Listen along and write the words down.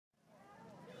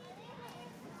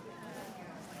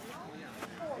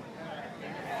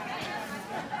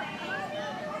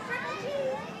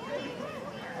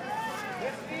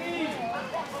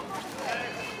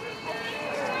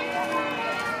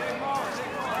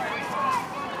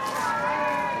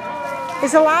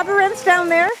Is the labyrinth down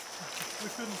there? We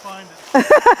couldn't find it.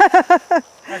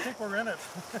 I think we're in it.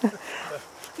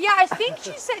 Yeah, I think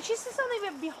she said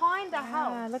something behind the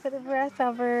house. Look at the rest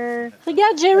of her.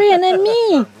 Regarde, Jerry, un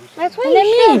ami. Un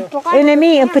ami. Un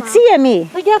ami, un petit ami.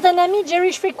 Regarde, un ami.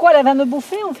 Jerry, je fais quoi là? Elle va me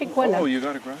bouffer? On fait quoi là? Oh, you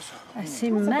got a Brousseau. Ah,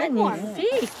 c'est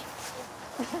magnifique.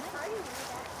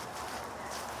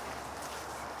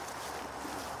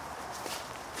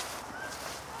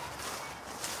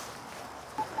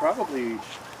 Probably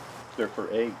they're for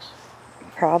eggs.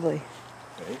 Probably.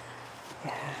 Okay.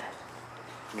 Yeah.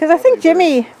 Because I think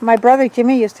Jimmy, my brother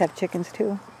Jimmy, used to have chickens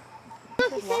too.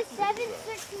 Look, it says 7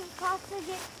 circuit classical.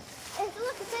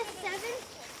 Look, it says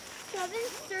 7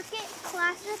 circuit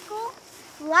classical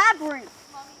labyrinth.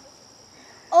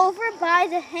 Over by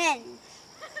the hens.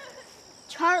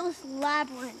 Charles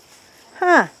Labyrinth.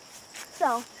 Huh.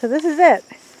 So this is it.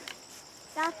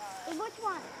 that's which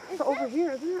one? So over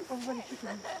here, isn't it? Over the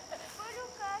chicken.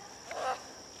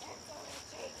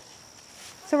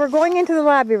 So we're going into the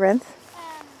labyrinth.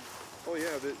 Oh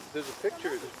yeah, there's a picture.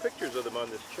 There's pictures of them on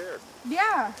this chair.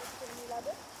 Yeah.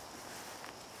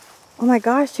 Oh my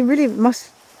gosh, you really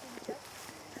must.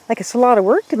 Like it's a lot of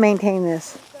work to maintain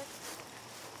this.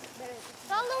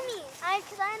 Follow me,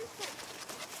 because I understand.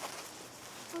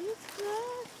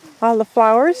 All the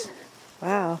flowers.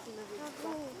 Wow.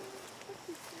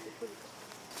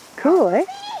 Cool, eh?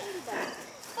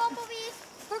 Bumblebees.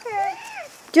 Okay.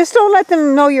 Just don't let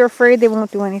them know you're afraid. They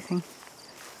won't do anything.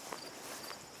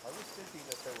 I was thinking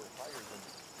that there were higher than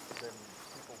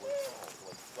people were tall,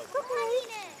 like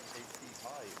 8 feet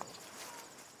high.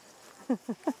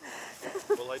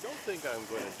 Well, I don't think I'm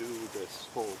going to do this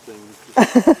whole thing.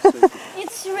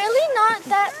 It's really not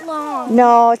that long.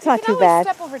 No, it's not too bad.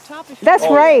 Step over top if you That's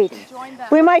Oh, right. join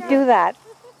that. We might do that.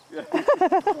 Yeah,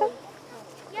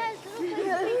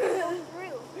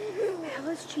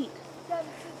 Let's cheat.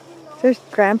 There's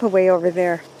Grandpa way over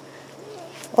there.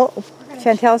 Oh,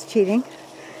 Chantel's cheating.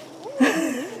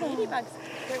 Ladybugs.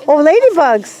 Oh,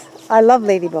 ladybugs. I love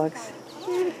ladybugs.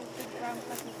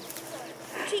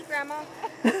 cheat, Grandma.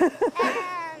 Yeah.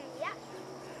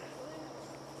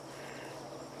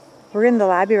 We're in the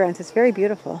labyrinth. It's very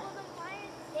beautiful. Well, then why is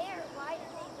there? Why did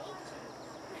they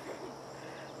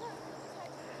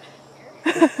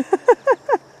make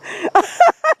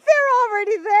They're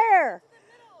already there.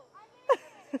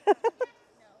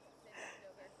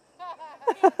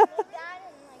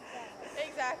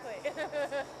 Exactly.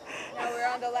 Now we're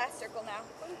on the last circle now.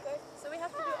 So we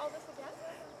have to do all this.